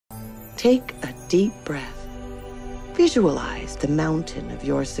Take a deep breath. Visualize the mountain of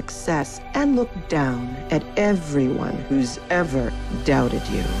your success and look down at everyone who's ever doubted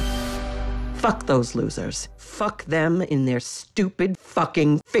you. Fuck those losers. Fuck them in their stupid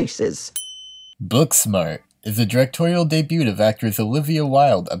fucking faces. Booksmart is a directorial debut of actress Olivia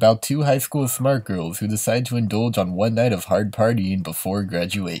Wilde about two high school smart girls who decide to indulge on one night of hard partying before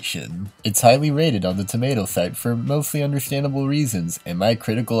graduation. It's highly rated on the tomato site for mostly understandable reasons, and my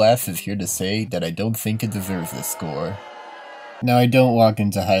critical ass is here to say that I don't think it deserves this score. Now, I don't walk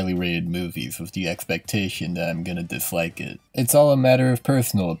into highly rated movies with the expectation that I'm gonna dislike it. It's all a matter of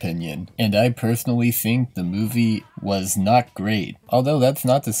personal opinion, and I personally think the movie was not great. Although that's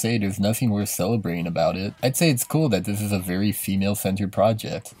not to say there's nothing worth celebrating about it. I'd say it's cool that this is a very female-centered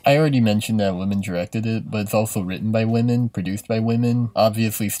project. I already mentioned that women directed it, but it's also written by women, produced by women,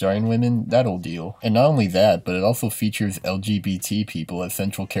 obviously starring women, that old deal. And not only that, but it also features LGBT people as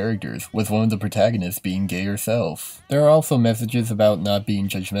central characters, with one of the protagonists being gay herself. There are also messages about not being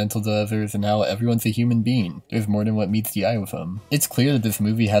judgmental to others and how everyone's a human being. There's more than what meets the eye with them. It's clear that this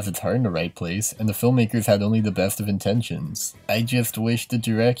movie has its heart in the right place, and the filmmakers had only the best of intentions. I just wish the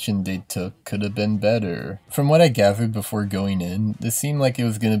direction they took could have been better. From what I gathered before going in, this seemed like it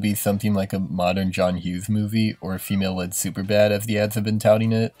was going to be something like a modern John Hughes movie, or a female-led Superbad as the ads have been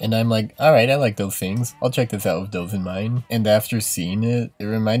touting it, and I'm like, alright, I like those things. I'll check this out with those in mind. And after seeing it, it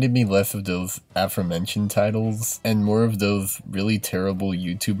reminded me less of those aforementioned titles, and more of those really terrible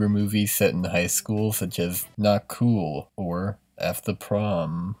YouTuber movies set in high school, such as Not Cool, or F the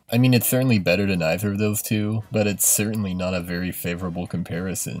Prom. I mean, it's certainly better than either of those two, but it's certainly not a very favorable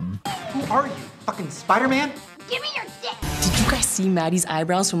comparison. Who are you? Fucking Spider-Man? Give me your dick! Did you guys see Maddie's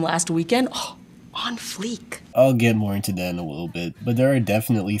eyebrows from last weekend? Oh, on fleek. I'll get more into that in a little bit, but there are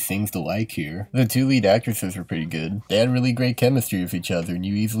definitely things to like here. The two lead actresses were pretty good. They had really great chemistry with each other, and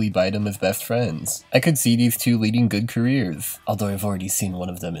you easily buy them as best friends. I could see these two leading good careers, although I've already seen one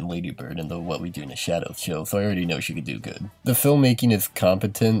of them in Lady Bird and the What We Do in the Shadows show, so I already know she could do good. The filmmaking is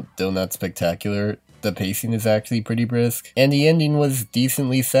competent, though not spectacular. The pacing is actually pretty brisk, and the ending was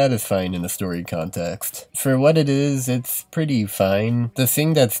decently satisfying in the story context. For what it is, it's pretty fine. The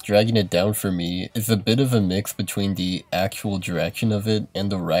thing that's dragging it down for me is a bit of a mix between the actual direction of it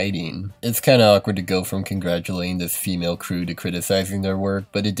and the writing. It's kinda awkward to go from congratulating this female crew to criticizing their work,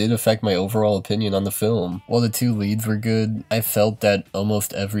 but it did affect my overall opinion on the film. While the two leads were good, I felt that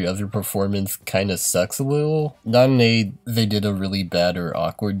almost every other performance kinda sucks a little. Not in a they did a really bad or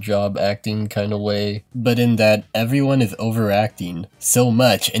awkward job acting kinda way, but in that everyone is overacting so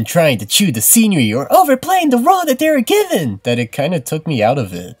much and trying to chew the scenery or overplaying the role that they were given, that it kinda took me out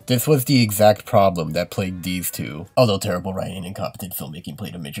of it. This was the exact problem that plagued these two, although terrible writing and incompetent filmmaking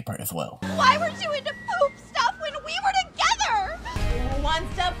played a major part as well. Why were you into poop stuff when we were together? Who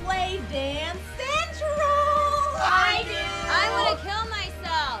wants to play Dance Central? I do! I want to kill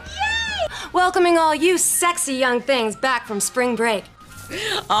myself! Yay! Welcoming all you sexy young things back from spring break.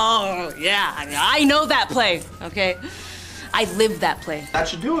 Oh, yeah, I know that play, okay? I lived that play. That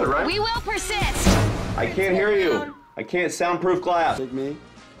should do it, right? We will persist! I can't hear you. I can't soundproof glass. Big me,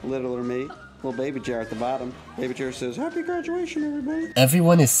 littler me, little baby chair at the bottom. Baby chair says, "Happy graduation, everybody."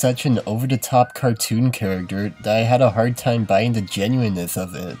 Everyone is such an over-the-top cartoon character that I had a hard time buying the genuineness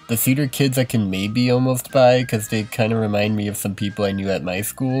of it. The theater kids I can maybe almost buy because they kind of remind me of some people I knew at my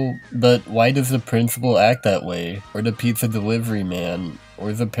school, but why does the principal act that way? Or the pizza delivery man?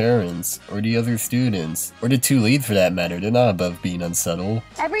 Or the parents, or the other students, or the two leads for that matter, they're not above being unsubtle.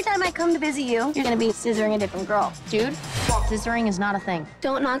 Every time I come to visit you, you're gonna be scissoring a different girl. Dude, scissoring is not a thing.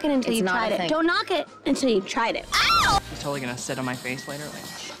 Don't knock it until you've tried it. Don't knock it until you've tried it. Ow! He's totally gonna sit on my face later.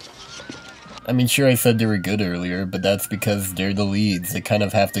 I mean, sure, I said they were good earlier, but that's because they're the leads. They kind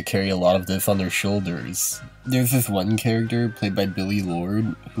of have to carry a lot of this on their shoulders. There's this one character, played by Billie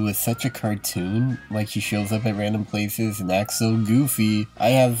Lourd, who is such a cartoon. Like, she shows up at random places and acts so goofy. I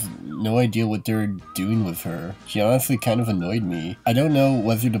have no idea what they're doing with her. She honestly kind of annoyed me. I don't know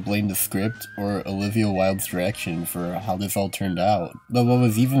whether to blame the script or Olivia Wilde's direction for how this all turned out. But what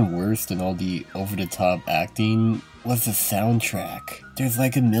was even worse than all the over-the-top acting was the soundtrack. There's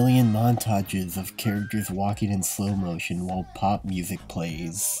like a million montages of characters walking in slow motion while pop music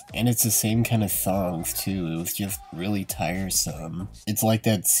plays. And it's the same kind of songs too, it was just really tiresome. It's like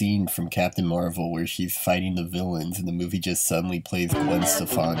that scene from Captain Marvel where she's fighting the villains and the movie just suddenly plays Gwen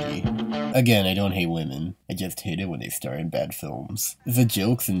Stefani. Again, I don't hate women, I just hate it when they star in bad films. The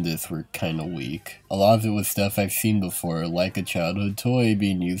jokes in this were kinda weak. A lot of it was stuff I've seen before, like a childhood toy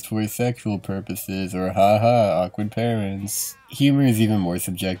being used for sexual purposes, or haha, awkward parents. Humor is even more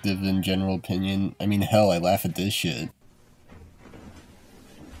subjective than general opinion. I mean, hell, I laugh at this shit.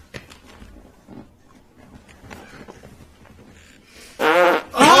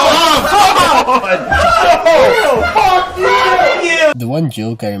 The one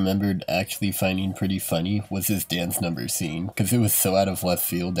joke I remembered actually finding pretty funny was his dance number scene, because it was so out of left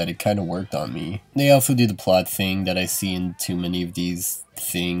field that it kind of worked on me. They also do the plot thing that I see in too many of these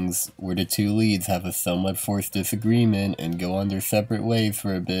things, where the two leads have a somewhat forced disagreement and go on their separate ways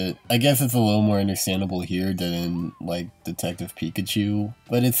for a bit. I guess it's a little more understandable here than in, like, Detective Pikachu,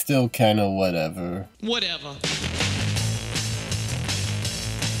 but it's still kinda whatever. Whatever.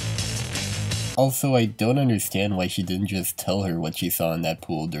 Also, I don't understand why she didn't just tell her what she saw in that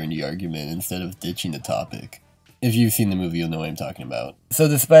pool during the argument instead of ditching the topic. If you've seen the movie, you'll know what I'm talking about. So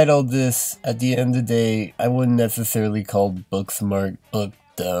despite all this, at the end of the day, I wouldn't necessarily call Booksmart book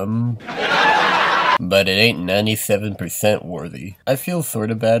dumb. But it ain't 97% worthy. I feel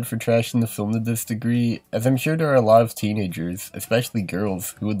sorta bad for trashing the film to this degree, as I'm sure there are a lot of teenagers, especially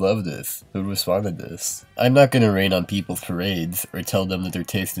girls, who would love this, who would respond to this. I'm not gonna rain on people's parades, or tell them that their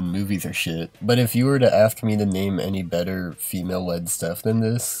taste in movies are shit, but if you were to ask me to name any better female-led stuff than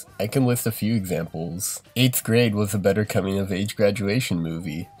this, I can list a few examples. 8th Grade was a better coming-of-age graduation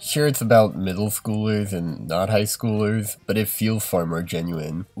movie. Sure, it's about middle schoolers and not high schoolers, but it feels far more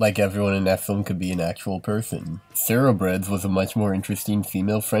genuine, like everyone in that film could be an actual person. Thoroughbreds was a much more interesting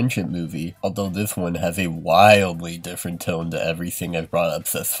female friendship movie, although this one has a wildly different tone to everything I've brought up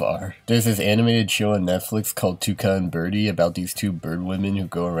thus far. There's this animated show on Netflix called Tuca and Birdie about these two bird women who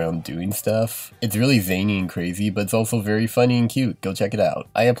go around doing stuff. It's really zany and crazy, but it's also very funny and cute. Go check it out.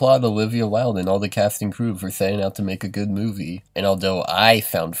 I applaud Olivia Wilde and all the cast and crew for setting out to make a good movie, and although I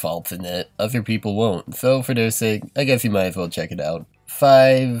found faults in it, other people won't, so for their sake, I guess you might as well check it out.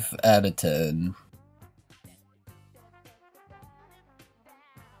 5 out of 10.